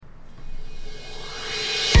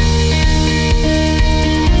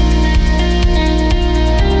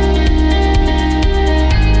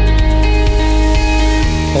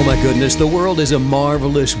goodness, the world is a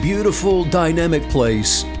marvelous, beautiful, dynamic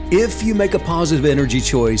place if you make a positive energy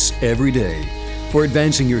choice every day for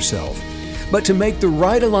advancing yourself. But to make the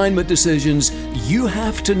right alignment decisions, you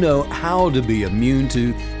have to know how to be immune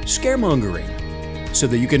to scaremongering so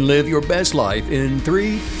that you can live your best life in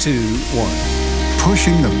 3, 2, 1.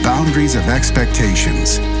 Pushing the boundaries of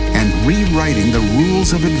expectations and rewriting the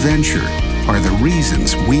rules of adventure are the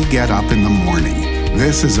reasons we get up in the morning.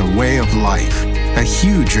 This is a way of life, a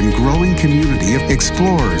huge and growing community of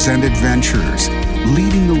explorers and adventurers,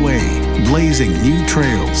 leading the way, blazing new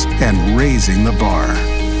trails, and raising the bar.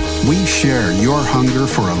 We share your hunger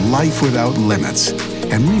for a life without limits,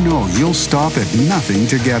 and we know you'll stop at nothing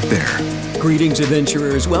to get there. Greetings,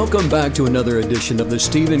 adventurers. Welcome back to another edition of the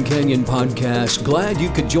Stephen Kenyon Podcast. Glad you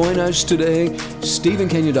could join us today.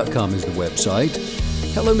 StephenKenyon.com is the website.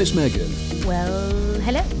 Hello, Miss Megan. Well,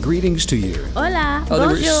 hello. Greetings to you. Hola. Oh, there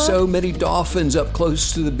were Bonjour. so many dolphins up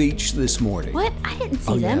close to the beach this morning. What? I didn't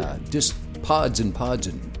see them. Yeah, just pods and pods,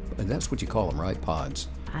 and that's what you call them, right? Pods.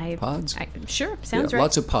 Pods? Sure, sounds right.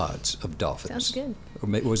 Lots of pods of dolphins. Sounds good. Or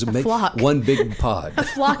was it A flock. one big pod? A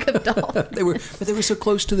flock of dolphins. They were so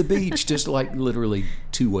close to the beach, just like literally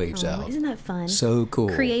 2 waves out. Isn't that fun? So cool.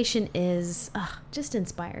 Creation is just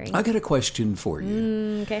inspiring. I got a question for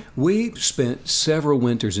you. Okay. We spent several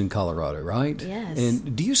winters in Colorado, right? Yes.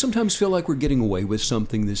 And do you sometimes feel like we're getting away with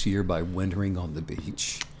something this year by wintering on the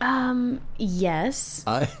beach? Yes.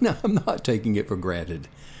 I'm not taking it for granted.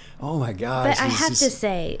 Oh my gosh. But I have to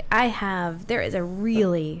say, there is a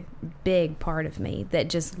really big part of me that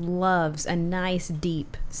just loves a nice,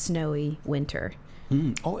 deep, snowy winter.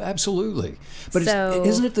 Oh, absolutely. But So-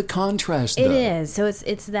 isn't it the contrast, though? It is. So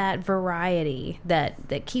it's that variety that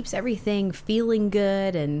keeps everything feeling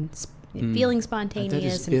good and feeling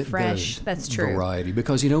spontaneous and fresh. That's true. Variety.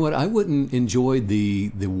 Because you know what? I wouldn't enjoy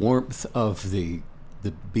the warmth of the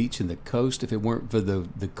beach and the coast if it weren't for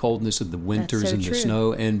the coldness of the winters so and true. the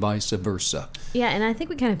snow, and vice versa. Yeah, and I think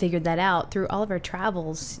we kind of figured that out through all of our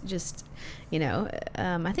travels. Just,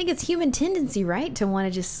 I think it's human tendency, right, to want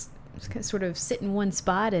to just sort of sit in one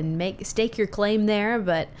spot and stake your claim there.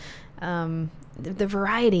 But the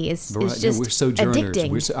variety is just we're sojourners.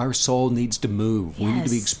 addicting. Our soul needs to move. We need to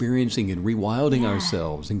be Yes. experiencing and rewilding Yeah.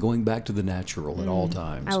 ourselves and going back to the natural at all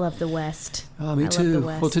times. I love the West. Oh, me I too. Love the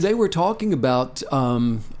West. Well, today we're talking about,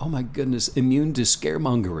 oh my goodness, immune to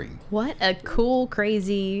scaremongering. What a cool,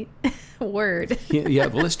 crazy word. Yeah,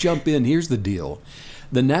 well, let's jump in. Here's the deal.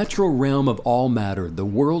 The natural realm of all matter, the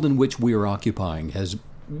world in which we are occupying,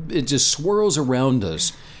 it just swirls around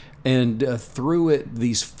us. And through it,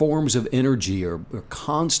 these forms of energy are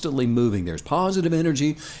constantly moving. There's positive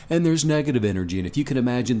energy and there's negative energy. And if you can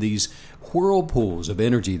imagine these whirlpools of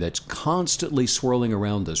energy that's constantly swirling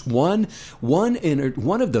around us, one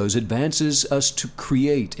of those advances us to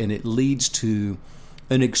create, and it leads to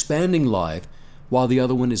an expanding life, while the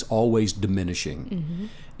other one is always diminishing. Mm-hmm.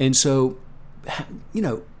 And so,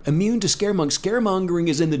 immune to scaremongering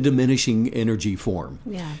is in the diminishing energy form.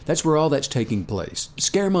 Yeah. That's where all that's taking place.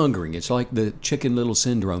 Scaremongering, it's like the Chicken Little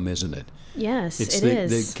syndrome, isn't it? Yes, It's it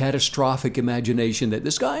the is. catastrophic imagination that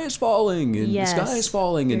the sky is falling and Yes. the sky is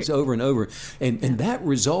falling, and it's over and over. And that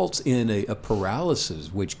results in a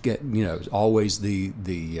paralysis, which is always the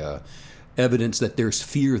evidence that there's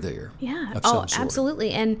fear there. Yeah. Of some sort.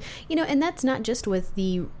 Absolutely. And and that's not just with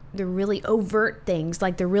the really overt things,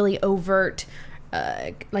 like the really overt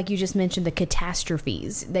like you just mentioned, the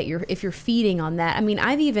catastrophes that if you're feeding on that. I mean,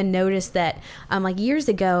 I've even noticed that like years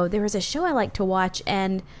ago there was a show I liked to watch,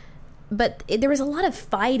 but there was a lot of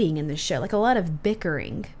fighting in the show, like a lot of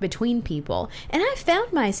bickering between people, and I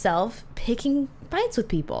found myself picking fights with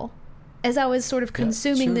people as I was sort of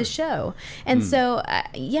consuming this show. And so,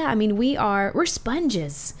 I mean, we're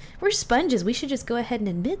sponges. We're sponges. We should just go ahead and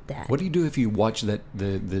admit that. What do you do if you watch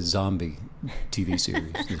the zombie TV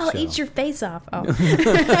series? I'll eat your face off. Oh.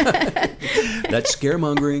 That's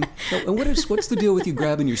scaremongering. And what's the deal with you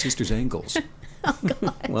grabbing your sister's ankles? Oh,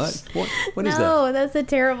 gosh. What is that? No, that's a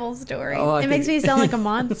terrible story. It makes me sound like a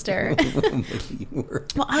monster.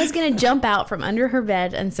 Well, I was going to jump out from under her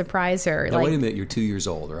bed and surprise her. Now, wait a minute. You're 2 years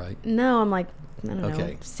old, right? No, I'm like, I don't know,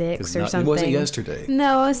 Okay. 6 or something. It wasn't yesterday.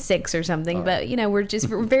 No, I was 6 or something. But,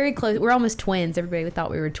 we're very close. We're almost twins. Everybody thought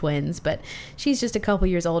we were twins. But she's just a couple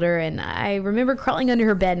years older. And I remember crawling under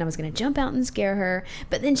her bed and I was going to jump out and scare her.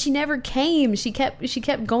 But then she never came. She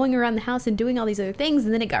kept going around the house and doing all these other things.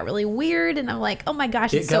 And then it got really weird. And I'm like, oh my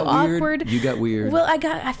gosh, it's so awkward. You got weird. Well,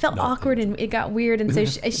 I felt awkward and it got weird. And so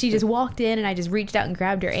she just walked in and I just reached out and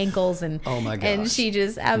grabbed her ankles. And, oh my gosh. and she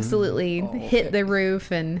just absolutely hit the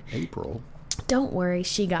roof. And April. Don't worry,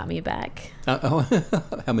 she got me back. How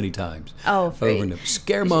many times? Oh, over and over.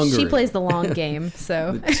 Scaremonger. She plays the long game,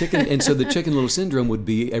 so. The chicken little syndrome would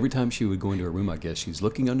be every time she would go into her room, I guess, she's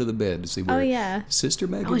looking under the bed to see where Sister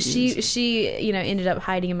Megan is. She ended up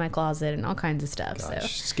hiding in my closet and all kinds of stuff.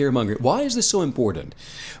 Gosh, scaremonger. Why is this so important?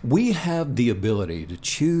 We have the ability to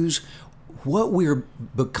choose what we're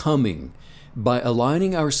becoming by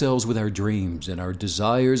aligning ourselves with our dreams and our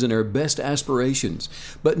desires and our best aspirations.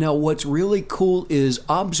 But now what's really cool is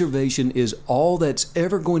observation is all that's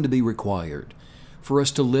ever going to be required for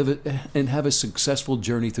us to live and have a successful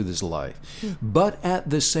journey through this life. But at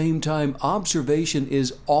the same time, observation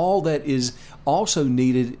is all that is also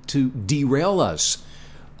needed to derail us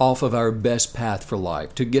off of our best path for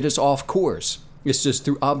life, to get us off course. It's just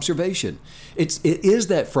through observation. It is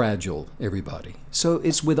that fragile, everybody. So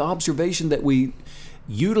it's with observation that we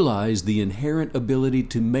utilize the inherent ability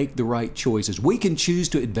to make the right choices. We can choose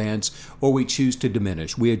to advance or we choose to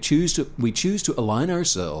diminish. We choose to align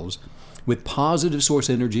ourselves with positive source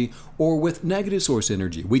energy or with negative source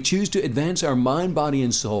energy. We choose to advance our mind, body,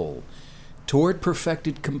 and soul toward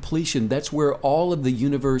perfected completion. That's where all of the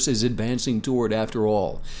universe is advancing toward after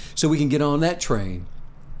all. So we can get on that train,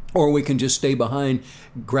 or we can just stay behind,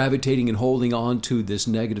 gravitating and holding on to this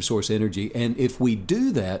negative source energy. And if we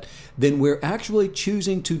do that, then we're actually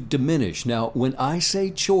choosing to diminish. Now, when I say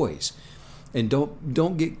choice, and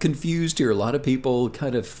don't get confused here, a lot of people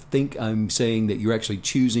kind of think I'm saying that you're actually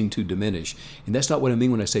choosing to diminish. And that's not what I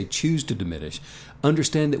mean when I say choose to diminish.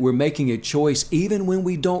 Understand that we're making a choice even when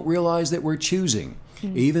we don't realize that we're choosing,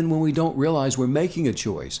 even when we don't realize we're making a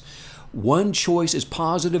choice. One choice is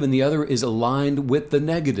positive and the other is aligned with the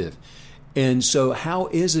negative. And so how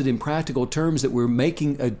is it in practical terms that we're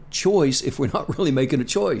making a choice if we're not really making a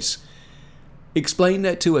choice? Explain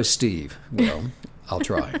that to us, Steve. Well, I'll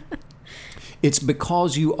try. It's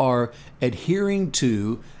because you are adhering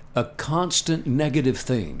to a constant negative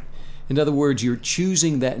thing. In other words, you're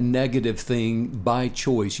choosing that negative thing by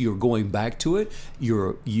choice. You're going back to it.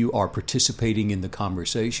 You are participating in the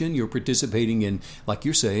conversation. You're participating in, like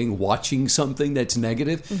you're saying, watching something that's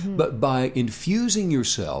negative. Mm-hmm. But by infusing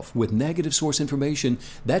yourself with negative source information,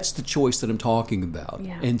 that's the choice that I'm talking about.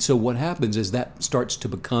 Yeah. And so what happens is that starts to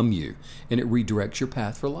become you, and it redirects your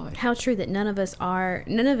path for life. How true that none of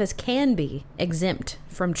us can be exempt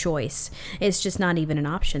from choice. It's just not even an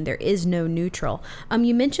option. There is no neutral.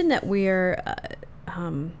 You mentioned that we're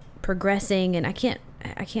progressing, and I can't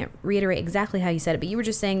reiterate exactly how you said it, but you were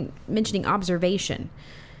just mentioning observation,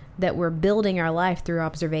 that we're building our life through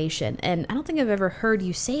observation. And I don't think I've ever heard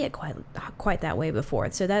you say it quite that way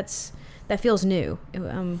before. So that feels new.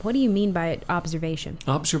 What do you mean by observation?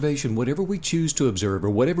 Observation, whatever we choose to observe, or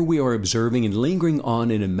whatever we are observing and lingering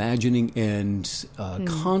on and imagining and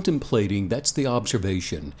contemplating, that's the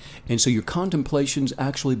observation. And so your contemplations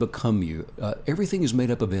actually become you. Everything is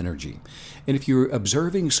made up of energy. And if you're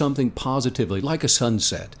observing something positively, like a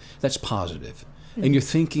sunset, that's positive. And you're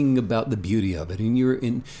thinking about the beauty of it, and you're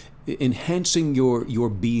enhancing your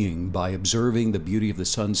being by observing the beauty of the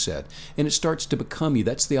sunset, and it starts to become you.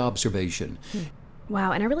 That's the observation.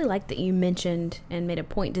 Wow, and I really like that you mentioned and made a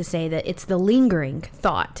point to say that it's the lingering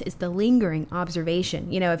thought, it's the lingering observation.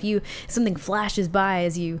 If something flashes by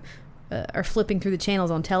as you are flipping through the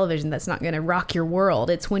channels on television, that's not going to rock your world.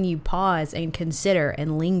 It's when you pause and consider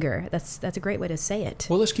and linger. That's a great way to say it.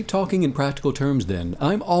 Well, let's keep talking in practical terms then.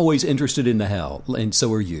 I'm always interested in the how, and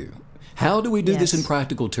so are you. How do we do this in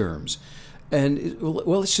practical terms? And,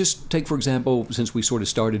 well, let's just take, for example, since we sort of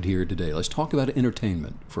started here today, let's talk about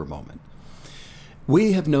entertainment for a moment.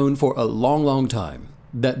 We have known for a long, long time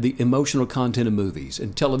that the emotional content of movies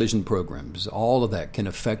and television programs, all of that can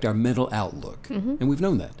affect our mental outlook. Mm-hmm. And we've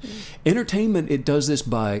known that. Mm-hmm. Entertainment, it does this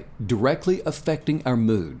by directly affecting our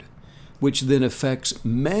mood, which then affects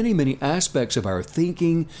many, many aspects of our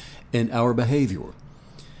thinking and our behavior.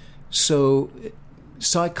 So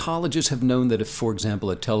psychologists have known that if, for example,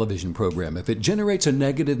 a television program, if it generates a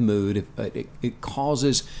negative mood, if it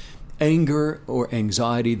causes anger or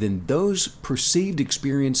anxiety, then those perceived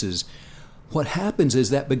experiences, what happens is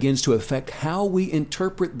that begins to affect how we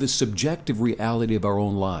interpret the subjective reality of our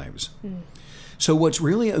own lives. So what's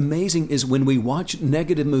really amazing is when we watch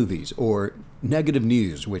negative movies or negative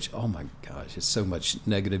news, which, oh my gosh, it's so much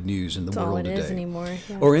negative news in the world today. That's all it is anymore.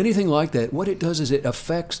 Yeah. Or anything like that, what it does is it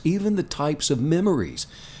affects even the types of memories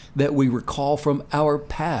that we recall from our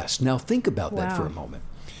past. Now think about that for a moment.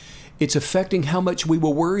 It's affecting how much we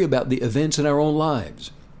will worry about the events in our own lives.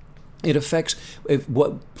 It affects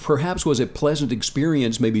what perhaps was a pleasant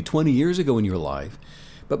experience maybe 20 years ago in your life,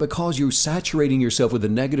 but because you're saturating yourself with the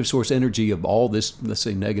negative source energy of all this, let's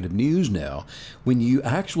say, negative news now, when you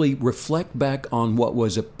actually reflect back on what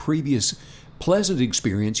was a previous pleasant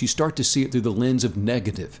experience, you start to see it through the lens of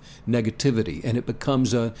negativity, and it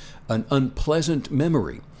becomes an unpleasant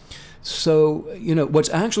memory. So, what's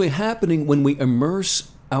actually happening when we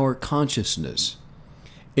immerse our consciousness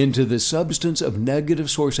into the substance of negative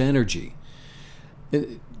source energy,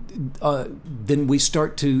 then we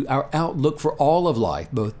start to, our outlook for all of life,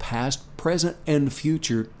 both past, present, and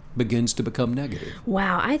future, begins to become negative.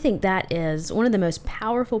 Wow, I think that is one of the most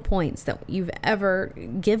powerful points that you've ever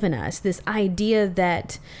given us. This idea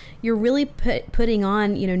that you're really putting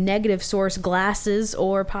on, negative source glasses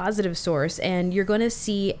or positive source, and you're going to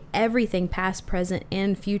see everything past, present,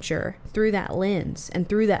 and future through that lens and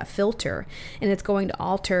through that filter, and it's going to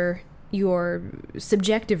alter your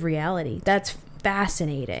subjective reality. That's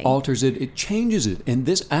fascinating. Alters it, it changes it, and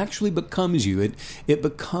this actually becomes you.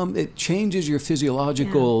 It changes your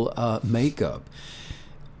physiological makeup.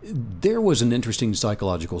 There was an interesting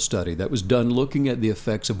psychological study that was done looking at the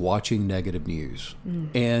effects of watching negative news.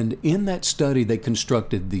 And in that study, they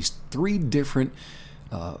constructed these 3 different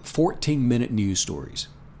 14-minute news stories.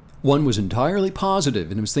 One was entirely positive,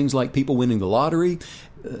 and it was things like people winning the lottery.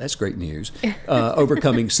 That's great news.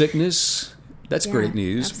 Overcoming sickness. That's great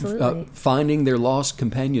news. Finding their lost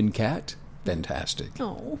companion cat. Fantastic.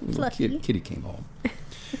 Oh, fluffy. Kitty came home.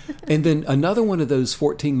 And then another one of those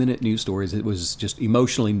 14-minute news stories, it was just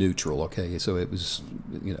emotionally neutral, okay? So it was,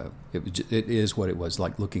 it is what it was,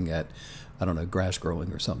 like looking at, I don't know, grass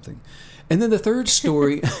growing or something. And then the third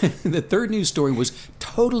story, the third news story was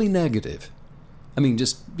totally negative. I mean,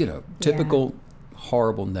 just, typical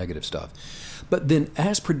horrible negative stuff. But then,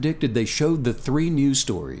 as predicted, they showed the 3 news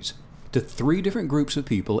stories to 3 different groups of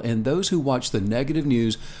people, and those who watched the negative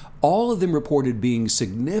news, all of them reported being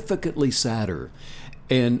significantly sadder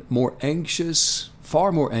and more anxious,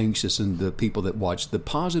 far more anxious than the people that watched the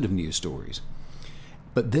positive news stories.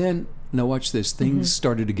 But then, now watch this, things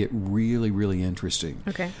started to get really, really interesting.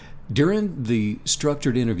 Okay. During the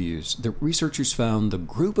structured interviews, the researchers found the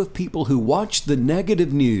group of people who watched the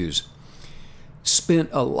negative news spent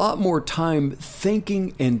a lot more time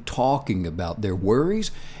thinking and talking about their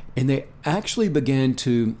worries, and they actually began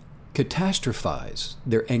to catastrophize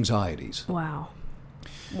their anxieties. Wow.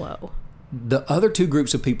 Whoa. The other 2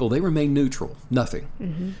 groups of people, they remain neutral,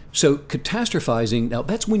 nothing. So catastrophizing, now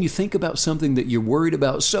that's when you think about something that you're worried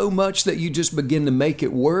about so much that you just begin to make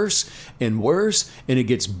it worse, and it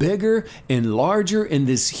gets bigger and larger, and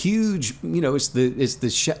this huge, it's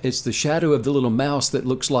the shadow of the little mouse that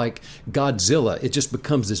looks like Godzilla. It just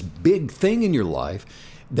becomes this big thing in your life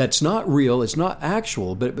that's not real, it's not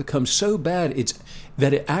actual, but it becomes so bad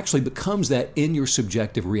that it actually becomes that in your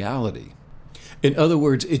subjective reality. In other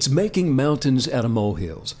words, it's making mountains out of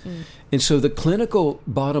molehills. And so the clinical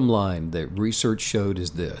bottom line that research showed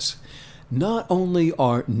is this. Not only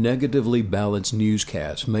are negatively balanced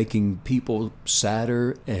newscasts making people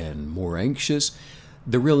sadder and more anxious,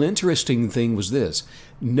 the real interesting thing was this.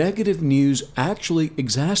 Negative news actually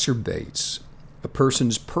exacerbates a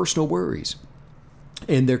person's personal worries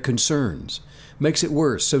and their concerns. Makes it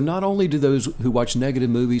worse. So not only do those who watch negative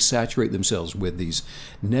movies saturate themselves with these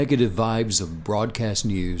negative vibes of broadcast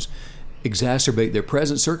news, exacerbate their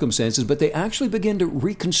present circumstances, but they actually begin to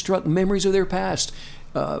reconstruct memories of their past,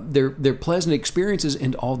 their pleasant experiences,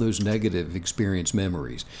 and all those negative experience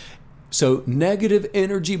memories. So negative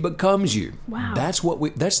energy becomes you. Wow. That's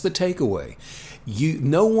the takeaway.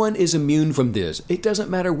 No one is immune from this. It doesn't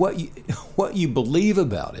matter what you believe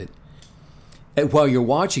about it. And while you're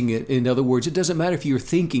watching it, in other words, it doesn't matter if you're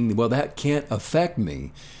thinking, well, that can't affect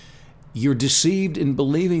me. You're deceived in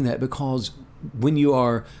believing that, because when you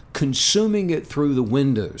are consuming it through the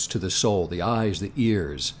windows to the soul, the eyes, the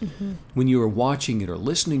ears, when you are watching it or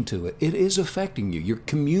listening to it, it is affecting you. You're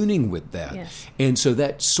communing with that. Yes. And so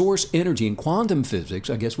that source energy in quantum physics,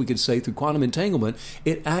 I guess we could say through quantum entanglement,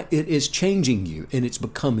 it is changing you and it's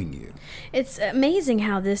becoming you. It's amazing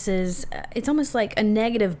how this is, it's almost like a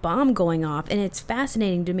negative bomb going off, and it's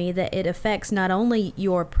fascinating to me that it affects not only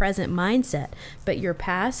your present mindset, but your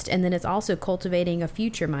past, and then it's also cultivating a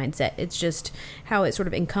future mindset. It's just how it sort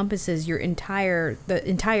of encompasses the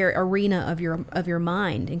entire arena of your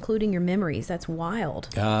mind, including your memories. That's wild.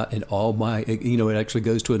 And it actually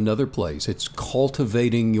goes to another place. It's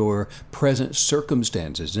cultivating your present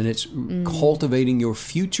circumstances, and it's cultivating your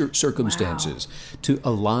future circumstances to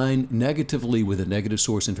align negatively with the negative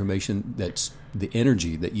source information. That's the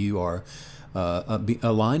energy that you are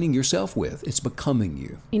aligning yourself with. It's becoming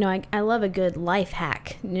you. You know, I love a good life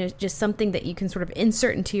hack, just something that you can sort of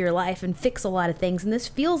insert into your life and fix a lot of things. And this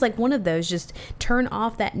feels like one of those. Just turn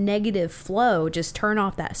off that negative flow, just turn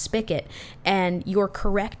off that spigot, and you're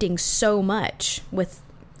correcting so much with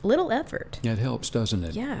little effort. Yeah, it helps, doesn't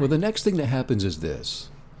it? Yeah. Well, the next thing that happens is this.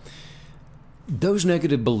 Those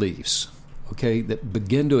negative beliefs, okay, that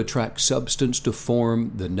begin to attract substance to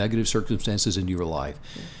form the negative circumstances in your life.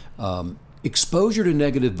 Exposure to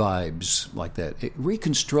negative vibes like that, it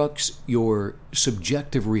reconstructs your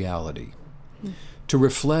subjective reality to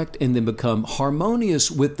reflect and then become harmonious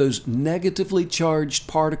with those negatively charged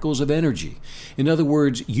particles of energy. In other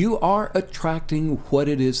words, you are attracting what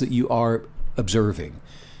it is that you are observing.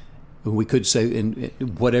 We could say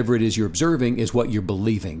whatever it is you're observing is what you're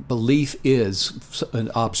believing. Belief is an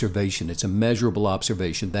observation. It's a measurable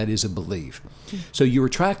observation. That is a belief. So you're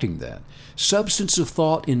attracting that. Substance of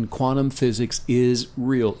thought in quantum physics is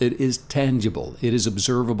real. It is tangible. It is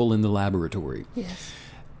observable in the laboratory. Yes.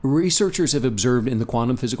 Researchers have observed in the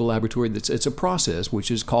quantum physical laboratory that it's a process which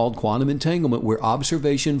is called quantum entanglement, where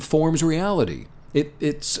observation forms reality.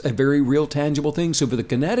 It's a very real, tangible thing. So for the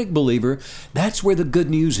kinetic believer, that's where the good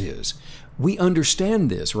news is. We understand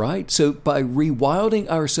this, right? So by rewilding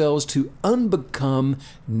ourselves to unbecome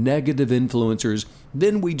negative influencers,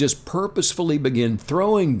 then we just purposefully begin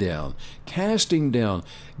throwing down, casting down,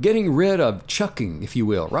 getting rid of, chucking, if you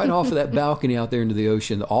will, right off of that balcony out there into the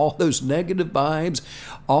ocean, all those negative vibes,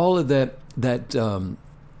 all of that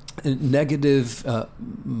negative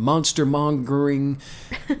monster mongering,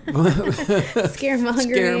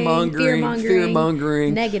 scaremongering,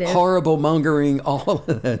 fear-mongering, negative, horrible mongering, all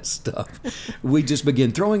of that stuff. We just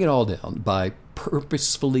begin throwing it all down by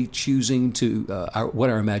purposefully choosing to what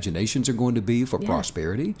our imaginations are going to be for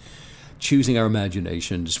prosperity, choosing our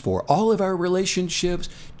imaginations for all of our relationships,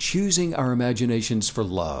 choosing our imaginations for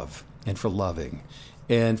love and for loving,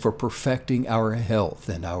 and for perfecting our health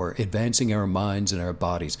and our advancing our minds and our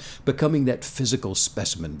bodies, becoming that physical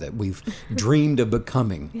specimen that we've dreamed of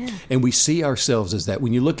becoming. Yeah. And we see ourselves as that.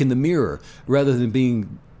 When you look in the mirror, rather than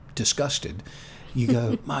being disgusted, you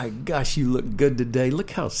go, my gosh, you look good today.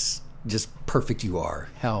 Look how just perfect you are.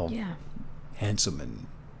 How handsome and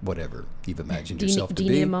whatever you've imagined yourself to be. Do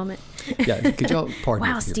you need a moment? Yeah, could y'all pardon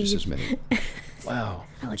me Wow, here for just a Steve. minute? Wow.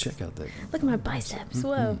 Check out that. Look at my biceps.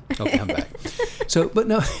 Whoa. Okay, I'm back. So, but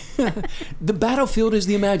no, the battlefield is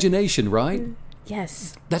the imagination, right?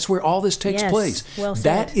 Yes. That's where all this takes place. Well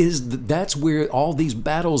said. That's where all these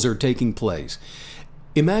battles are taking place.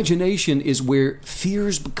 Imagination is where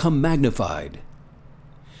fears become magnified.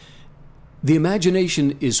 The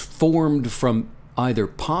imagination is formed from either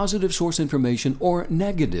positive source information or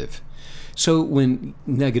negative. So when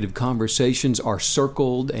negative conversations are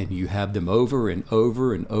circled and you have them over and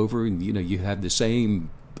over and over, and you have the same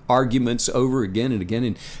arguments over again and again,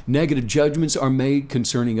 and negative judgments are made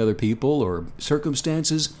concerning other people or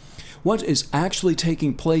circumstances, what is actually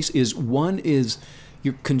taking place is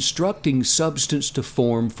you're constructing substance to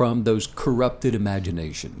form from those corrupted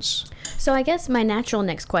imaginations. So I guess my natural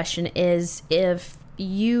next question is, if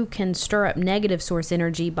you can stir up negative source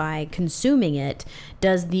energy by consuming it,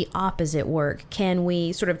 does the opposite work? Can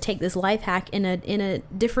we sort of take this life hack in a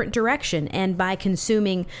different direction, and by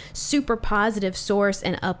consuming super positive source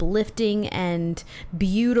and uplifting and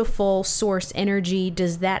beautiful source energy,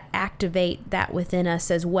 does that activate that within us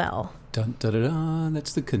as well? Dun, dun, dun, dun.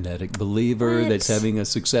 That's the kinetic believer What? that's having a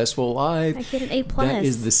successful life. I get an A+. That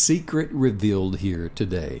is the secret revealed here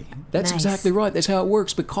today. That's Nice. exactly right. That's how it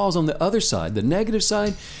works, because on the other side, the negative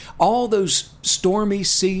side, all those stormy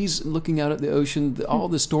seas, looking out at the ocean, all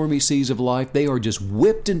the stormy seas of life, they are just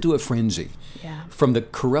whipped into a frenzy from the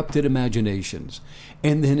corrupted imaginations.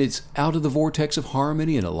 And then it's out of the vortex of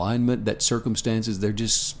harmony and alignment that circumstances, they're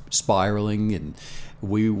just spiraling. And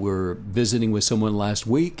we were visiting with someone last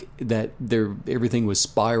week that everything was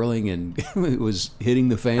spiraling and it was hitting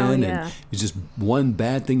the fan, and it was just one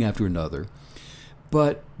bad thing after another.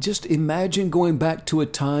 But just imagine going back to a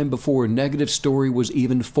time before a negative story was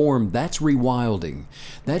even formed. That's rewilding.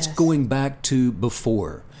 That's going back to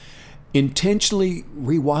before. Intentionally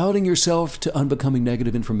rewilding yourself to unbecoming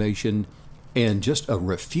negative information, and just a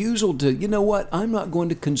refusal to, you know what, I'm not going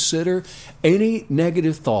to consider any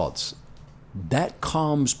negative thoughts. That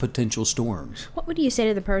calms potential storms. What would you say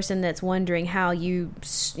to the person that's wondering how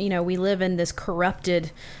we live in this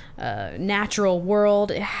corrupted natural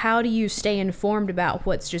world? How do you stay informed about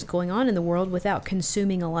what's just going on in the world without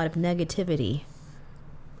consuming a lot of negativity?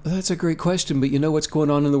 That's a great question, but you know what's going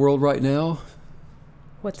on in the world right now?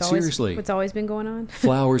 Seriously. What's always been going on?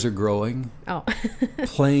 Flowers are growing. Oh.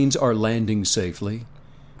 Planes are landing safely.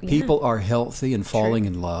 People are healthy and falling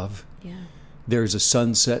in love. Yeah. There's a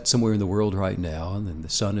sunset somewhere in the world right now, and then the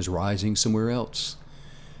sun is rising somewhere else.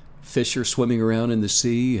 Fish are swimming around in the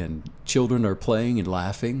sea, and children are playing and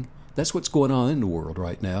laughing. That's what's going on in the world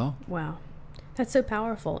right now. Wow. That's so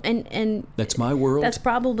powerful. And that's my world. There's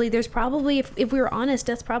probably, if we were honest,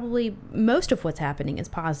 that's probably most of what's happening is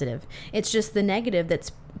positive. It's just the negative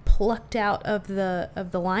that's plucked out of the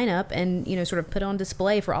lineup and, sort of put on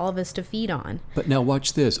display for all of us to feed on. But now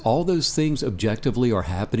watch this. All those things objectively are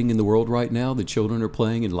happening in the world right now. The children are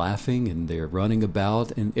playing and laughing, and they're running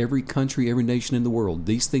about in every country, every nation in the world.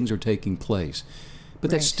 These things are taking place.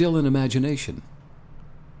 But that's still an imagination.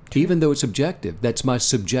 True. Even though it's objective, that's my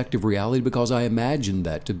subjective reality because I imagined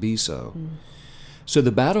that to be so. So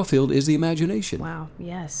the battlefield is the imagination. Wow,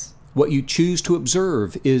 yes. What you choose to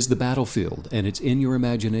observe is the battlefield, and it's in your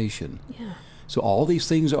imagination. Yeah. So all these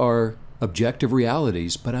things are objective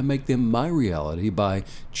realities, but I make them my reality by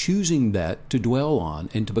choosing that to dwell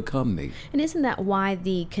on and to become me. And isn't that why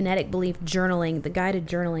the kinetic belief journaling, the guided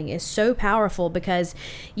journaling, is so powerful? Because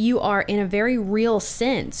you are, in a very real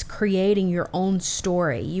sense, creating your own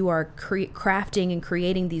story. You are crafting and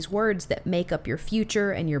creating these words that make up your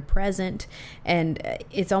future and your present. And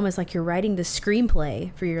it's almost like you're writing the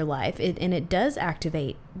screenplay for your life. And it does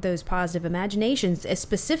activate those positive imaginations,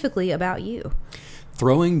 specifically about you.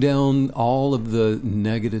 Throwing down all of the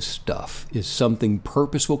negative stuff is something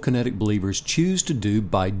purposeful kinetic believers choose to do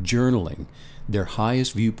by journaling their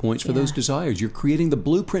highest viewpoints for those desires. You're creating the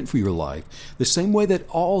blueprint for your life, the same way that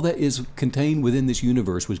all that is contained within this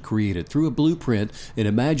universe was created through a blueprint, an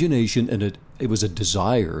imagination, and it was a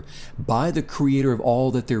desire by the creator of all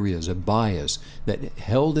that there is, a bias that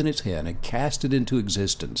held in its hand and cast it into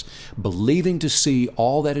existence, believing to see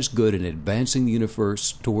all that is good and advancing the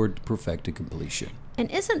universe toward perfected completion. And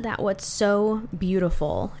isn't that what's so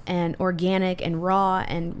beautiful and organic and raw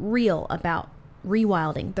and real about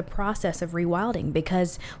rewilding, the process of rewilding?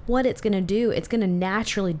 Because what it's going to do, it's going to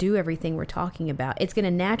naturally do everything we're talking about. It's going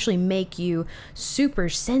to naturally make you super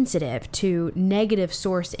sensitive to negative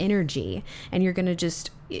source energy, and you're going to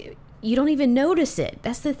you don't even notice it.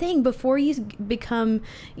 That's the thing. Before you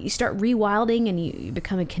start rewilding and you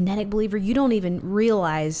become a kinetic believer, you don't even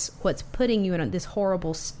realize what's putting you in this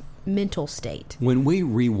horrible mental state. When we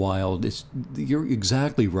rewild, you're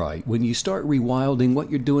exactly right. When you start rewilding,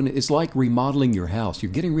 what you're doing is like remodeling your house.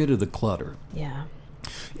 You're getting rid of the clutter. Yeah.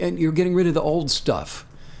 And you're getting rid of the old stuff,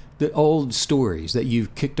 the old stories that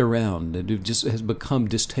you've kicked around and it just has become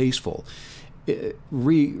distasteful.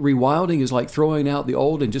 Rewilding is like throwing out the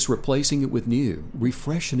old and just replacing it with new,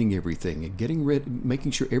 refreshing everything and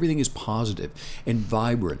making sure everything is positive and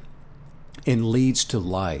vibrant and leads to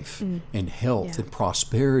life and health and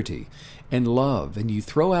prosperity and love. And you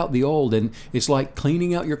throw out the old, and it's like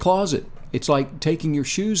cleaning out your closet. It's like taking your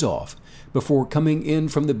shoes off before coming in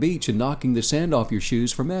from the beach and knocking the sand off your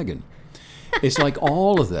shoes for Megan. It's like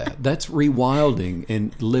all of that. That's rewilding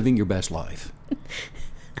and living your best life.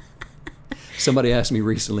 Somebody asked me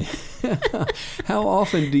recently, how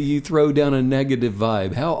often do you throw down a negative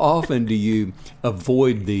vibe? How often do you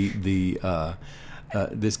avoid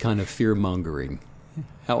this kind of fear-mongering?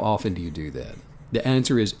 How often do you do that? The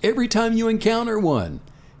answer is every time you encounter one.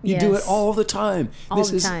 You do it all the time. All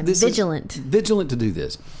the time. Vigilant. Vigilant to do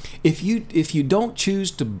this. If you don't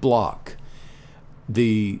choose to block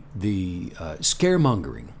the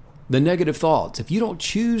scaremongering, the negative thoughts, if you don't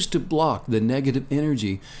choose to block the negative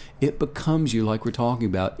energy, it becomes you, like we're talking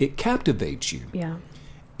about. It captivates you. Yeah.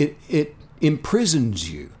 It imprisons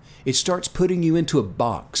you. It starts putting you into a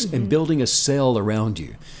box and building a cell around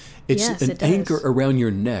you. It's an anchor around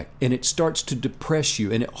your neck, and it starts to depress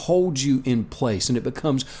you, and it holds you in place, and it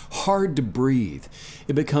becomes hard to breathe.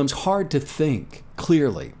 It becomes hard to think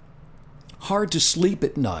clearly, hard to sleep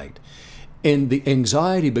at night, and the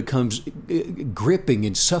anxiety becomes gripping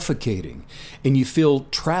and suffocating, and you feel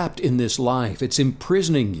trapped in this life. It's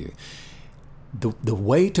imprisoning you. The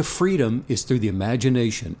way to freedom is through the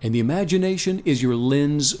imagination, and the imagination is your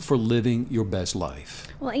lens for living your best life.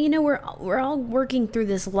 Well, we're all working through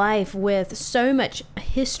this life with so much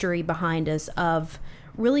history behind us of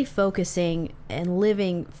really focusing and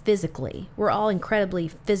living physically. We're all incredibly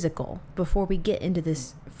physical before we get into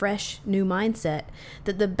this fresh new mindset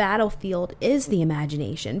that the battlefield is the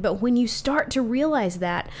imagination. But when you start to realize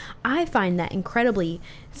that, I find that incredibly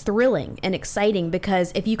thrilling and exciting,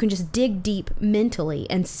 because if you can just dig deep mentally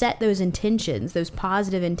and set those intentions, those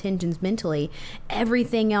positive intentions mentally,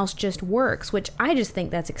 everything else just works, which I just think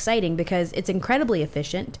that's exciting because it's incredibly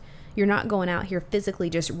efficient. You're not going out here physically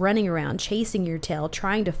just running around chasing your tail,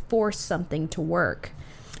 trying to force something to work.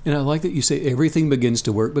 And I like that you say everything begins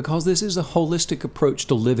to work, because this is a holistic approach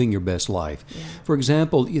to living your best life. Yeah. For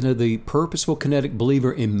example, the purposeful kinetic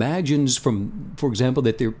believer imagines for example,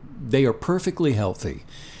 that they are perfectly healthy.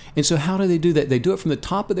 And so how do they do that? They do it from the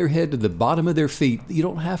top of their head to the bottom of their feet. You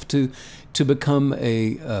don't have to become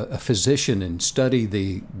a physician and study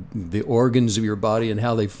the organs of your body and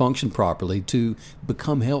how they function properly to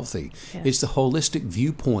become healthy. Yes. It's the holistic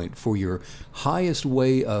viewpoint for your highest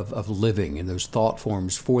way of living in those thought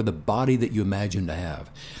forms for the body that you imagine to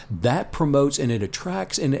have. That promotes and it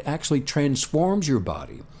attracts and it actually transforms your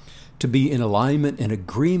body to be in alignment and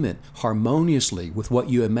agreement harmoniously with what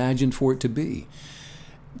you imagined for it to be.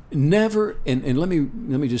 Never, and let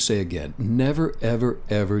me just say again, never, ever,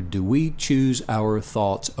 ever do we choose our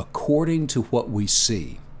thoughts according to what we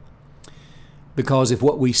see. Because if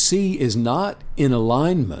what we see is not in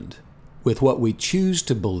alignment with what we choose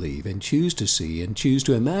to believe and choose to see and choose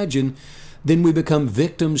to imagine, then we become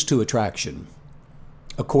victims to attraction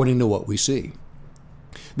according to what we see.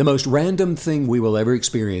 The most random thing we will ever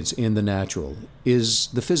experience in the natural is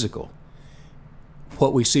the physical,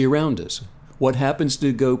 what we see around us. What happens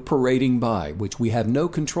to go parading by, which we have no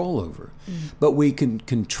control over. But we can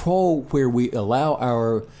control where we allow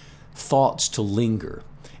our thoughts to linger.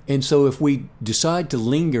 And so if we decide to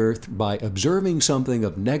linger by observing something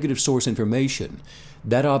of negative source information,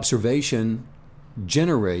 that observation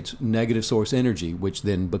generates negative source energy, which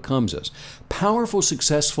then becomes us. Powerful,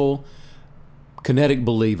 successful kinetic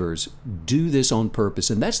believers do this on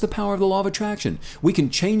purpose, and that's the power of the law of attraction. We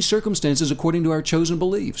can change circumstances according to our chosen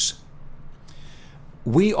beliefs.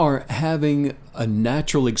 We are having a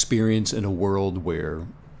natural experience in a world where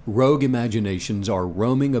rogue imaginations are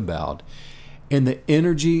roaming about, and the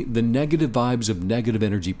energy, the negative vibes of negative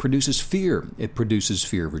energy produces fear. It produces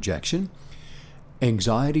fear of rejection,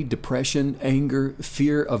 anxiety, depression, anger,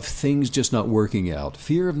 fear of things just not working out,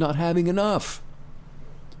 fear of not having enough.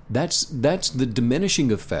 That's the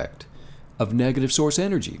diminishing effect of negative source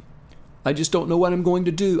energy. I just don't know what I'm going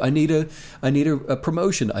to do. I need a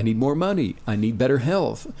promotion. I need more money. I need better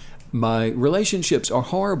health. My relationships are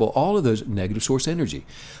horrible. All of those negative source energy.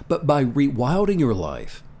 But by rewilding your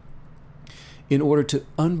life in order to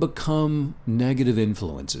unbecome negative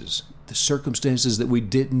influences, the circumstances that we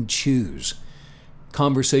didn't choose,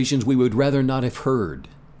 conversations we would rather not have heard,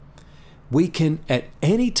 we can, at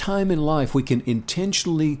any time in life, we can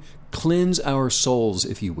intentionally cleanse our souls,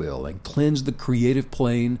 if you will, and cleanse the creative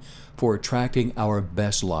plane for attracting our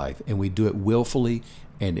best life. And we do it willfully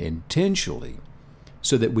and intentionally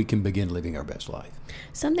so that we can begin living our best life.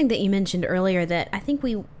 Something that you mentioned earlier that I think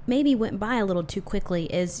we maybe went by a little too quickly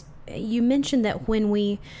is you mentioned that when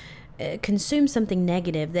we consume something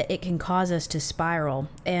negative, that it can cause us to spiral.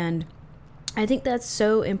 And I think that's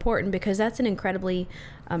so important because that's an incredibly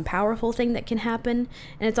powerful thing that can happen.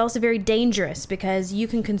 And it's also very dangerous because you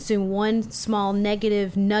can consume one small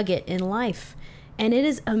negative nugget in life. And it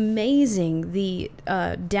is amazing the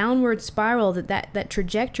downward spiral that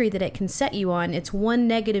trajectory that it can set you on. It's one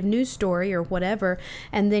negative news story or whatever,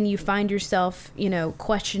 and then you find yourself,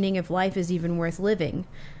 questioning if life is even worth living.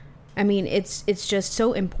 I mean, it's just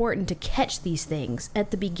so important to catch these things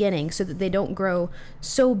at the beginning so that they don't grow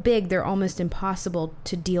so big they're almost impossible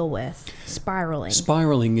to deal with.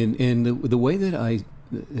 Spiraling, and the way that I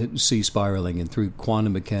see spiraling and through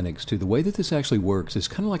quantum mechanics too, the way that this actually works is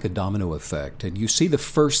kind of like a domino effect. And you see the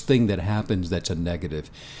first thing that happens that's a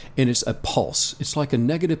negative, and it's a pulse. It's like a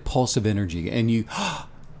negative pulse of energy, and you,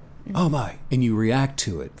 oh my, and you react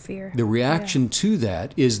to it. Fear. The reaction to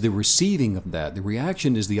that is the receiving of that. The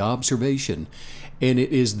reaction is the observation, and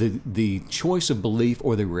it is the choice of belief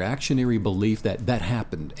or the reactionary belief that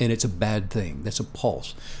happened, and it's a bad thing. That's a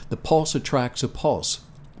pulse. The pulse attracts a pulse,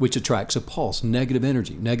 which attracts a pulse, negative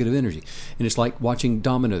energy. And it's like watching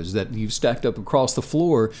dominoes that you've stacked up across the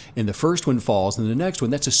floor, and the first one falls, and the next one,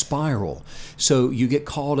 that's a spiral. So you get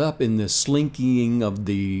caught up in the slinking of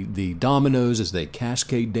the dominoes as they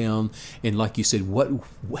cascade down. And like you said,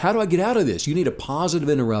 how do I get out of this? You need a positive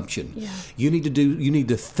interruption. Yeah. You need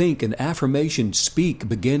to think an affirmation, speak,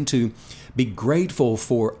 begin to be grateful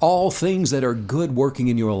for all things that are good working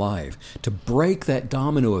in your life, to break that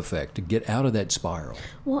domino effect, to get out of that spiral.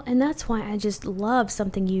 Well, and that's why I just love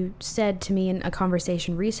something you said to me in a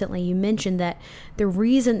conversation recently. You mentioned that the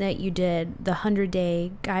reason that you did the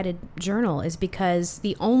 100-day guided journal is because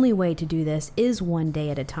the only way to do this is one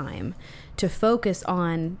day at a time, to focus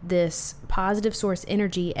on this positive source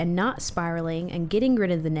energy and not spiraling and getting rid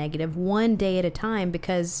of the negative one day at a time,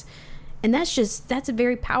 because and that's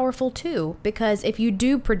very powerful too, because if you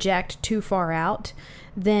do project too far out,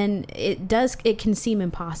 then it can seem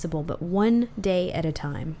impossible, but one day at a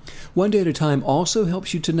time. One day at a time also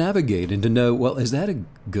helps you to navigate and to know, well, is that a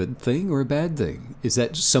good thing or a bad thing? Is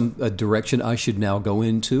that a direction I should now go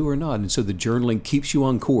into or not? And so the journaling keeps you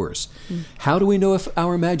on course. How do we know if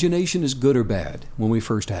our imagination is good or bad when we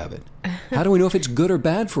first have it? How do we know if it's good or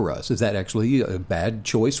bad for us? Is that actually a bad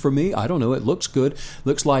choice for me? I don't know. It looks good.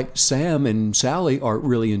 Looks like Sam and Sally are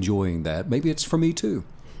really enjoying that. Maybe it's for me too.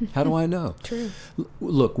 How do I know? True.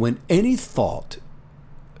 Look, when any thought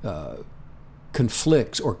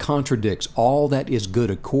conflicts or contradicts all that is good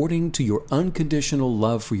according to your unconditional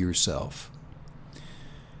love for yourself,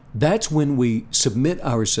 that's when we submit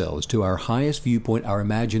ourselves to our highest viewpoint, our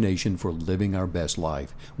imagination for living our best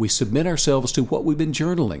life. We submit ourselves to what we've been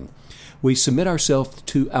journaling. We submit ourselves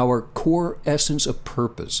to our core essence of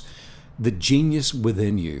purpose, the genius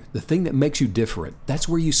within you, the thing that makes you different. That's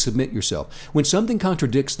where you submit yourself. When something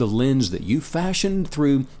contradicts the lens that you fashioned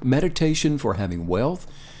through meditation for having wealth,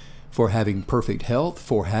 for having perfect health,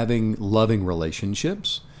 for having loving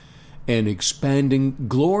relationships, and expanding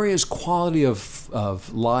glorious quality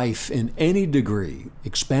of life in any degree,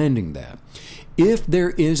 expanding that. If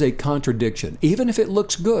there is a contradiction, even if it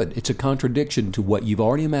looks good, it's a contradiction to what you've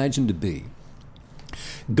already imagined to be,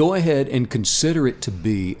 go ahead and consider it to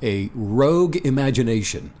be a rogue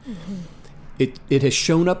imagination. It has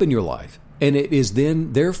shown up in your life, and it is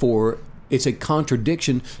then, therefore, it's a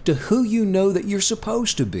contradiction to who you know that you're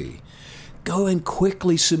supposed to be. Go and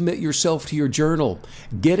quickly submit yourself to your journal.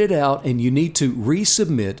 Get it out, and you need to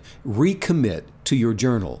recommit to your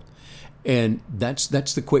journal. And that's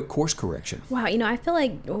the quick course correction. Wow, I feel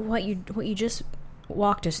like what you just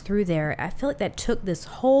walked us through there, I feel like that took this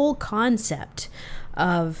whole concept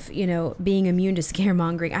of being immune to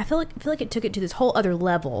scaremongering. I feel like it took it to this whole other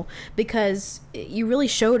level, because you really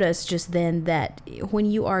showed us just then that when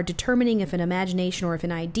you are determining if an imagination or if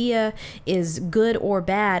an idea is good or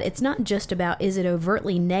bad, it's not just about, is it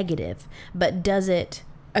overtly negative, but does it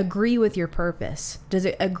agree with your purpose? Does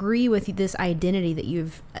it agree with this identity that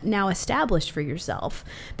you've now established for yourself?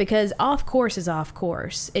 Because off course is off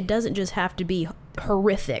course. It doesn't just have to be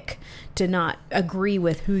horrific to not agree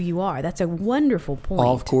with who you are. That's a wonderful point.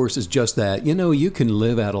 Off course is just that. You can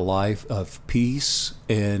live out a life of peace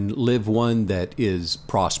and live one that is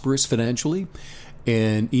prosperous financially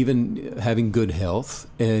and even having good health,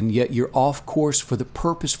 and yet you're off course for the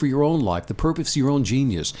purpose for your own life, the purpose of your own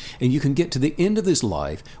genius. And you can get to the end of this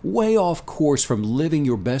life way off course from living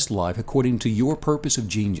your best life according to your purpose of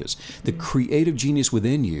genius, the creative genius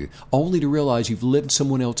within you, only to realize you've lived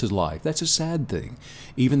someone else's life. That's a sad thing,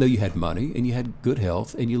 even though you had money and you had good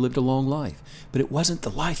health and you lived a long life. But it wasn't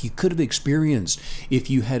the life you could have experienced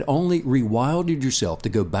if you had only rewilded yourself to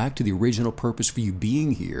go back to the original purpose for you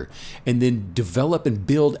being here, and then develop and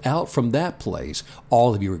build out from that place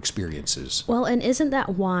all of your experiences. Well, and isn't that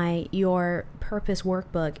why your purpose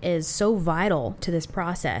workbook is so vital to this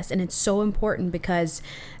process? And it's so important because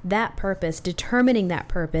that purpose, determining that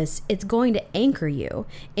purpose, it's going to anchor you.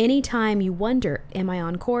 Anytime you wonder, am I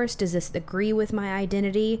on course? Does this agree with my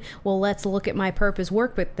identity? Well, let's look at my purpose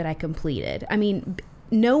workbook that I completed. I mean,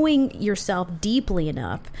 knowing yourself deeply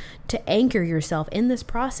enough to anchor yourself in this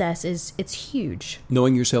process it's huge.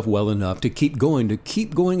 Knowing yourself well enough to keep going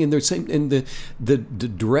in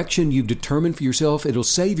the direction you've determined for yourself. It'll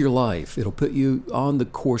save your life. It'll put you on the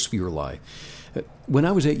course for your life. When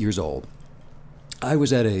I was 8 years old, I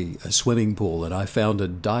was at a swimming pool, and I found a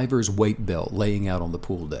diver's weight belt laying out on the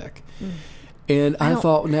pool deck. And I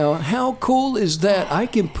thought, now, how cool is that? I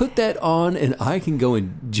can put that on and I can go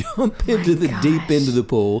and jump into the deep end of the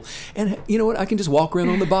pool. And you know what? I can just walk around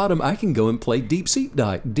on the bottom. I can go and play deep sea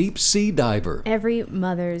diver. Every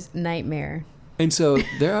mother's nightmare. And so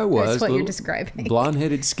there I was, That's what you're describing.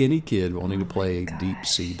 Blonde-headed, skinny kid wanting to play deep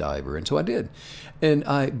sea diver. And so I did. And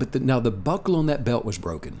now the buckle on that belt was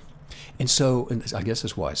broken. And I guess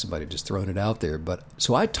that's why somebody just thrown it out there. But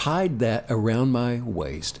so I tied that around my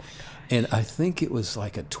waist. And I think it was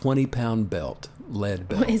like a 20-pound belt, lead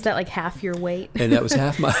belt. Is that like half your weight? And that was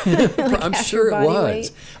half my... Like I'm half sure your it body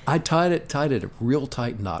was. weight? I tied it a real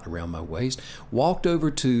tight knot around my waist, walked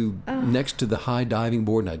over to next to the high diving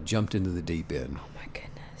board, and I jumped into the deep end. Oh, my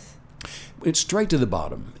goodness. Went straight to the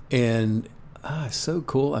bottom. And so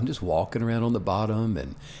cool. I'm just walking around on the bottom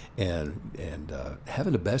and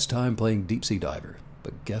having the best time playing deep sea diver.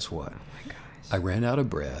 But guess what? Oh, my gosh. I ran out of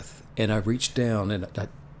breath, and I reached down, and I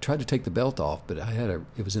tried to take the belt off, but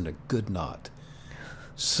it was in a good knot.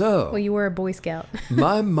 So, Well, you were a Boy Scout.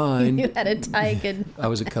 my mind... You had a tie good. I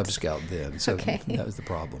was a Cub Scout then, so Okay. that was the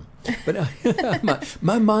problem. But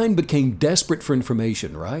my mind became desperate for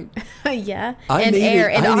information, right? Yeah. I and needed,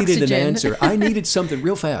 air and I oxygen. needed an answer. I needed something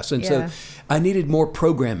real fast. And Yeah. so I needed more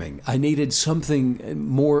programming. I needed something,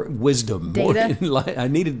 more wisdom. Data? I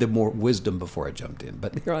needed the more wisdom before I jumped in.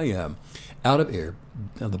 But here I am, out of air,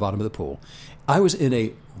 on the bottom of the pool. I was in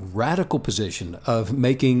a radical position of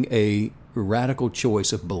making a radical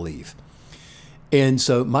choice of belief. And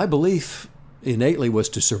so my belief innately was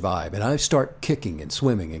to survive. And I start kicking and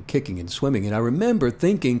swimming and kicking and swimming. And I remember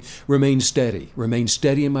thinking, remain steady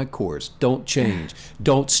in my course. Don't change.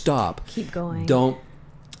 Don't stop. Keep going.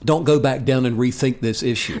 Don't go back down and rethink this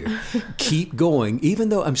issue. Keep going, even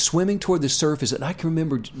though I'm swimming toward the surface. And I can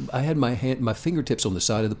remember I had my fingertips on the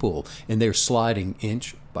side of the pool, and they're sliding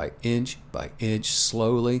inch by inch by inch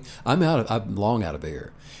slowly. I'm long out of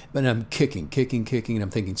air, but I'm kicking, and I'm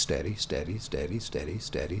thinking, steady, steady, steady, steady,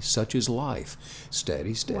 steady. Such is life.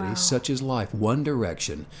 Steady, steady. Wow. Such is life. One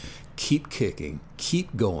direction. Keep kicking,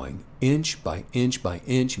 keep going, inch by inch by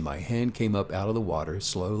inch. My hand came up out of the water,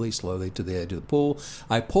 slowly, slowly to the edge of the pool.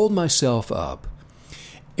 I pulled myself up,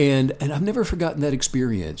 and I've never forgotten that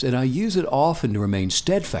experience. And I use it often to remain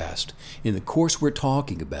steadfast in the course we're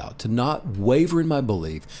talking about, to not waver in my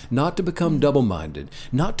belief, not to become double-minded,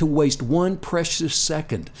 not to waste one precious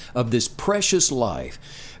second of this precious life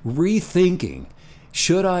rethinking,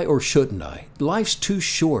 should I or shouldn't I? Life's too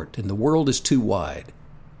short and the world is too wide.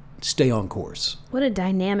 Stay on course. What a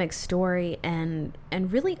dynamic story and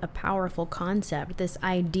really a powerful concept. This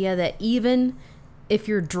idea that even if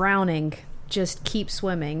you're drowning, just keep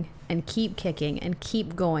swimming and keep kicking and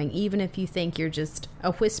keep going, even if you think you're just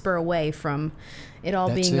a whisper away from it all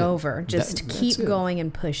That's being it. over. Just keep going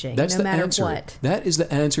and pushing, That's no the matter answer. what. That is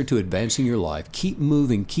the answer to advancing your life. Keep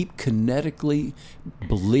moving. Keep kinetically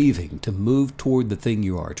believing to move toward the thing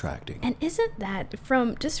you are attracting. And isn't that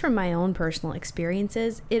from my own personal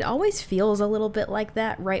experiences, it always feels a little bit like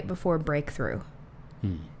that right before breakthrough.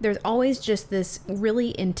 There's always just this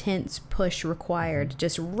really intense push required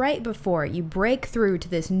just right before you break through to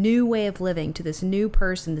this new way of living, to this new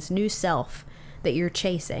person, this new self that you're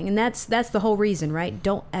chasing. And that's the whole reason, right?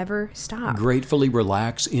 Don't ever stop. Gratefully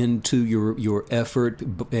relax into your effort,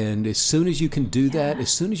 and as soon as you can do that,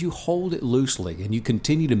 as soon as you hold it loosely and you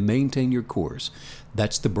continue to maintain your course,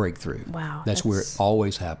 that's the breakthrough. Wow, That's where it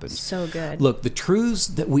always happens. So good. Look, the truths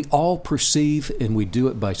that we all perceive, and we do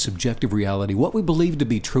it by subjective reality, what we believe to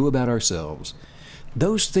be true about ourselves,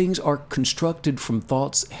 those things are constructed from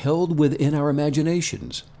thoughts held within our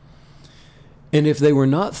imaginations. And if they were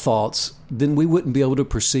not thoughts, then we wouldn't be able to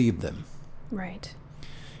perceive them. Right.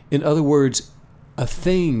 In other words, a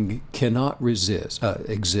thing cannot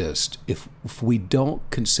exist if we don't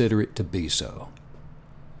consider it to be so.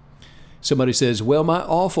 Somebody says, well, my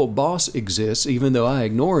awful boss exists even though I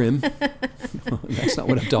ignore him. That's not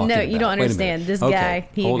what I'm talking about. No, you don't Wait a understand. minute. This Okay, guy,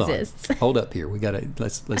 he hold exists. On. Hold up here.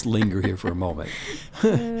 Let's linger here for a moment.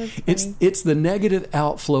 It's the negative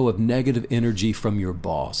outflow of negative energy from your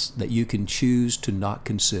boss that you can choose to not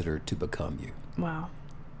consider to become you. Wow.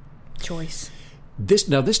 Choice.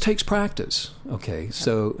 This takes practice. Okay.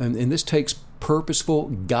 So and this takes purposeful,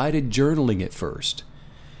 guided journaling at first.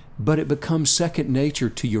 But it becomes second nature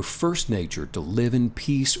to your first nature to live in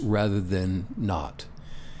peace rather than not.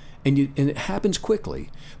 And it happens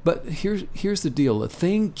quickly. But here's the deal. A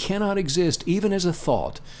thing cannot exist even as a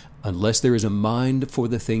thought unless there is a mind for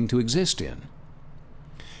the thing to exist in.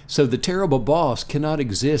 So the terrible boss cannot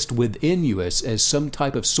exist within you as some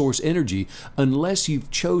type of source energy unless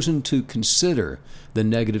you've chosen to consider the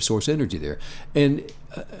negative source energy there. And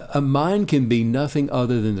a mind can be nothing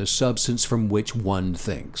other than the substance from which one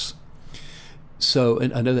thinks. So,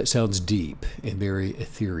 and I know that sounds deep and very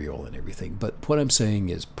ethereal and everything, but what I'm saying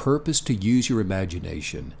is purpose to use your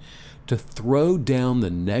imagination to throw down the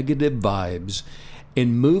negative vibes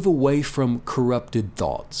and move away from corrupted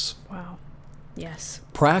thoughts. Wow. Yes.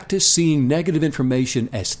 Practice seeing negative information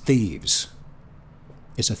as thieves.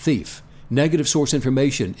 It's a thief. Negative source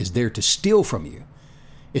information is there to steal from you.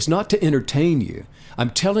 It's not to entertain you.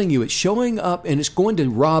 I'm telling you, it's showing up and it's going to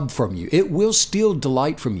rob from you. It will steal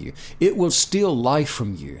delight from you. It will steal life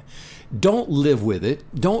from you. Don't live with it.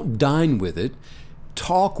 Don't dine with it.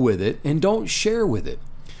 Talk with it, and don't share with it.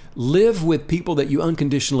 Live with people that you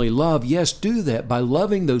unconditionally love. Yes, do that by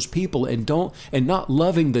loving those people and not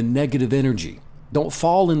loving the negative energy. Don't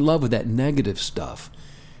fall in love with that negative stuff.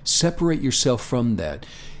 Separate yourself from that.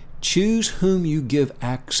 Choose whom you give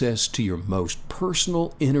access to your most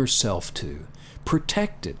personal inner self to.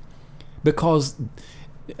 Protect it, because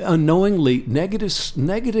unknowingly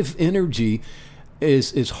negative energy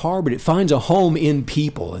is hard, but it finds a home in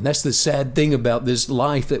people. And that's the sad thing about this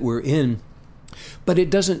life that we're in. But it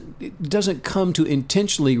doesn't come to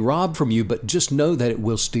intentionally rob from you, but just know that it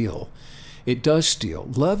will steal. It does steal.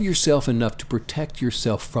 Love yourself enough to protect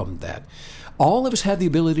yourself from that. All of us have the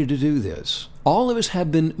ability to do this. All of us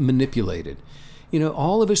have been manipulated.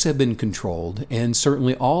 All of us have been controlled, and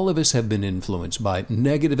certainly all of us have been influenced by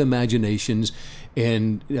negative imaginations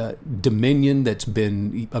and dominion that's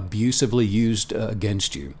been abusively used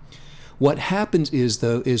against you. What happens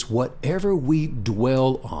is whatever we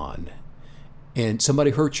dwell on, and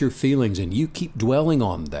somebody hurts your feelings and you keep dwelling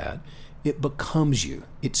on that, it becomes you.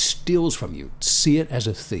 It steals from you. See it as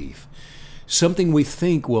a thief. Something we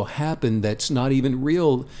think will happen that's not even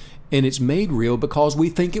real, and it's made real because we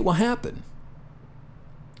think it will happen.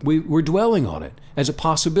 We're dwelling on it as a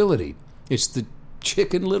possibility. It's the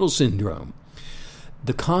Chicken Little syndrome.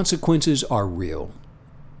 The consequences are real.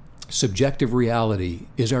 Subjective reality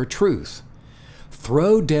is our truth.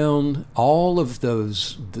 Throw down all of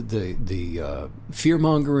those, the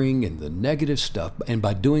fear-mongering and the negative stuff, and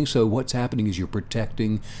by doing so, what's happening is you're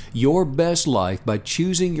protecting your best life by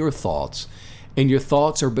choosing your thoughts, and your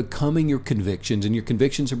thoughts are becoming your convictions, and your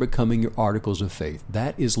convictions are becoming your articles of faith.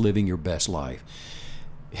 That is living your best life.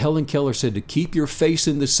 Helen Keller said to keep your face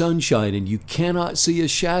in the sunshine and you cannot see a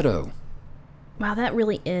shadow. Wow, that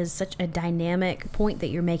really is such a dynamic point that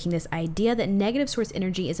you're making, this idea that negative source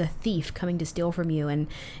energy is a thief coming to steal from you. And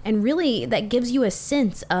really, that gives you a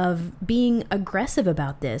sense of being aggressive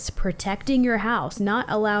about this, protecting your house, not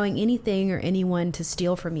allowing anything or anyone to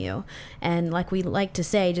steal from you. And like we like to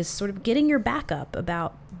say, just sort of getting your back up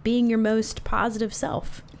about being your most positive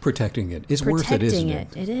self. Protecting it. It's worth it, isn't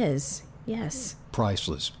it? It is. Yes.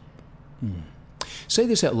 Priceless. Say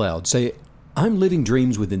this out loud. Say, I'm living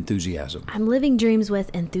dreams with enthusiasm. I'm living dreams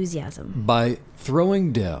with enthusiasm. By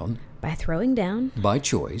throwing down. By throwing down. By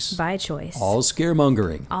choice. By choice. All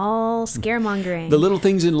scaremongering. All scaremongering. The little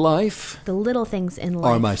things in life. The little things in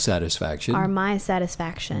life. Are my satisfaction. Are my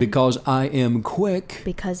satisfaction. Because I am quick.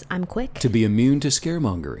 Because I'm quick. To be immune to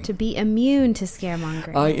scaremongering. To be immune to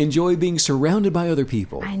scaremongering. I enjoy being surrounded by other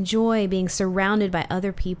people. I enjoy being surrounded by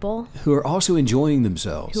other people. Who are also enjoying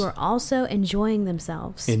themselves. Who are also enjoying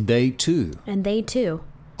themselves. And they too. And they too.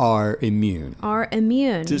 Are immune. Are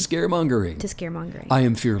immune. To scaremongering. To scaremongering. I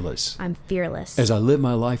am fearless. I'm fearless. As I live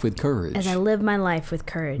my life with courage. As I live my life with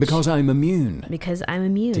courage. Because I'm immune. Because I'm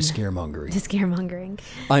immune. To scaremongering. To scaremongering.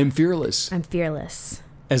 I'm fearless. I'm fearless.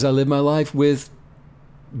 As I live my life with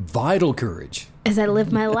vital courage. As I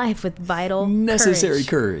live my life with vital necessary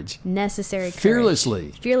courage. Necessary courage.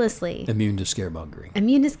 Fearlessly. Fearlessly. Immune to scaremongering.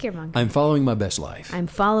 Immune to scaremongering. I'm following my best life. I'm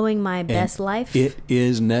following my best life. It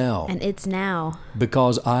is now. And it's now.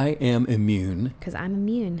 Because I am immune. Because I'm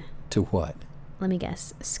immune. To what? Let me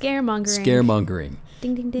guess. Scaremongering. Scaremongering.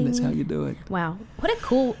 Ding, ding, ding. That's how you do it. Wow. What a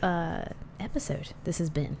cool episode this has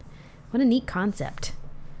been. What a neat concept.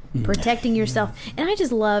 Protecting yourself. And I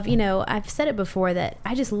just love, I've said it before that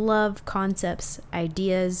I just love concepts,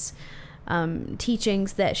 ideas,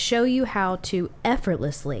 teachings that show you how to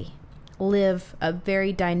effortlessly live a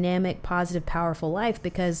very dynamic, positive, powerful life,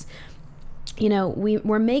 because,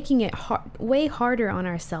 we're making it way harder on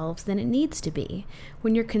ourselves than it needs to be.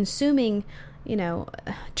 When you're consuming,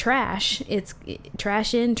 trash, it's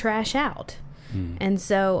trash in, trash out. And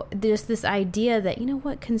so there's this idea that,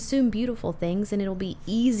 consume beautiful things and it'll be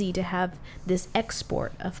easy to have this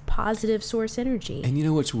export of positive source energy.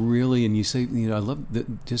 And what's really, and you say, I love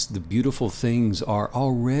that just the beautiful things are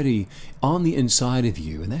already on the inside of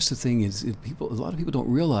you. And that's the thing is a lot of people don't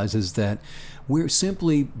realize is that we're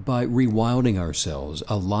simply by rewilding ourselves,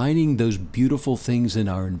 aligning those beautiful things in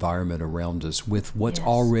our environment around us with what's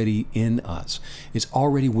already in us. It's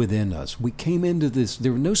already within us. We came into this,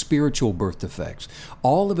 there were no spiritual birth defects.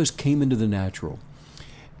 All of us came into the natural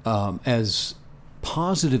as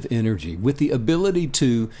positive energy with the ability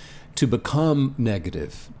to become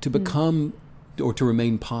negative, to become or to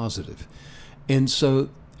remain positive. And so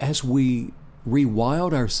as we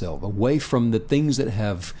rewild ourselves away from the things that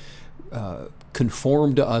have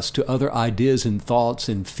conformed to us to other ideas and thoughts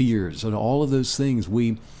and fears and all of those things,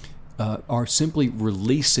 we are simply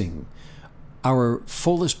releasing our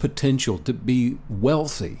fullest potential to be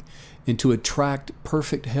wealthy and to attract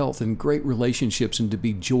perfect health and great relationships and to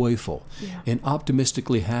be joyful and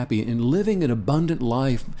optimistically happy and living an abundant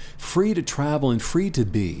life, free to travel and free to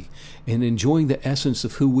be, and enjoying the essence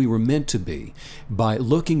of who we were meant to be by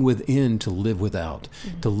looking within to live without,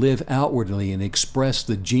 to live outwardly and express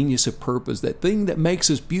the genius of purpose, that thing that makes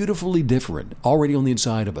us beautifully different already on the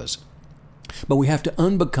inside of us. But we have to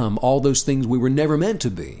unbecome all those things we were never meant to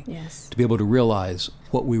be. Yes. To be able to realize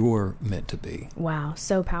what we were meant to be. Wow,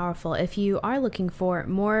 so powerful. If you are looking for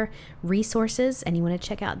more resources and you want to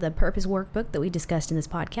check out the Purpose Workbook that we discussed in this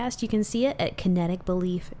podcast, you can see it at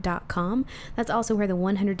kineticbelief.com. That's also where the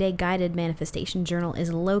 100-day guided manifestation journal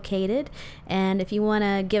is located. And if you want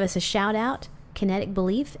to give us a shout out, Kinetic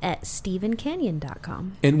Belief at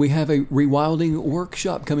StephenCanyon.com. And we have a rewilding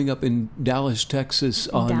workshop coming up in Dallas, Texas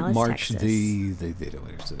on Dallas, March Texas. the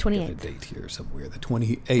 28th. date here somewhere, the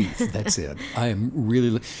 28th. That's it. I am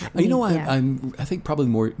really, Yeah. I'm I think probably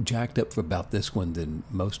more jacked up about this one than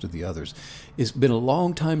most of the others. It's been a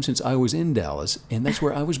long time since I was in Dallas, and that's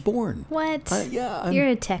where I was born. What? I'm You're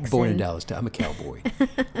a Texan. Born in Dallas. I'm a cowboy.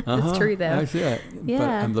 That's true, though. That's it. But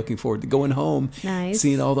Yeah. I'm looking forward to going home, Nice.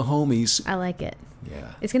 seeing all the homies. I like it.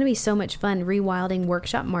 Yeah. It's going to be so much fun. Rewilding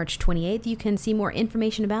Workshop, March 28th. You can see more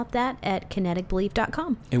information about that at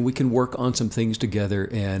kineticbelief.com. And we can work on some things together,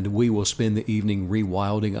 and we will spend the evening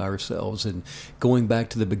rewilding ourselves and going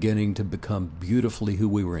back to the beginning to become beautifully who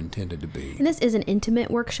we were intended to be. And this is an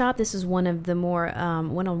intimate workshop. This is one of the more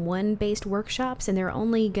one-on-one based workshops, and there are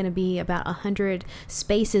only going to be about 100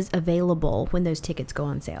 spaces available when those tickets go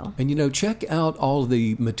on sale. And, check out all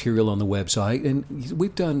the material on the website. And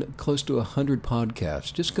we've done close to 100 podcasts.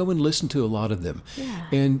 Just go and listen to a lot of them. Yeah.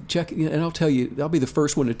 And check, and I'll tell you, I'll be the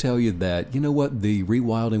first one to tell you that, you know what, the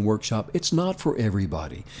rewilding workshop, it's not for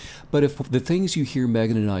everybody. But if the things you hear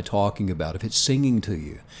Megan and I talking about, if it's singing to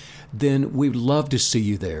you, then we'd love to see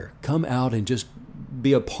you there. Come out and just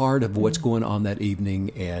be a part of what's going on that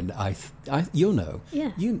evening, and you'll know.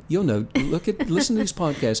 Yeah. You'll know. Listen to these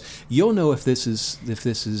podcasts. You'll know if this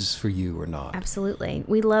is for you or not. Absolutely.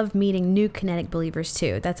 We love meeting new Kinetic Believers,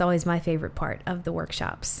 too. That's always my favorite part of the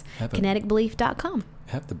workshops. Kineticbelief.com.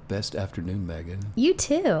 Have the best afternoon, Megan. You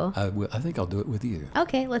too. I think I'll do it with you.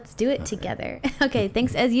 Okay, let's do it together. Okay,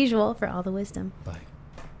 thanks as usual for all the wisdom. Bye.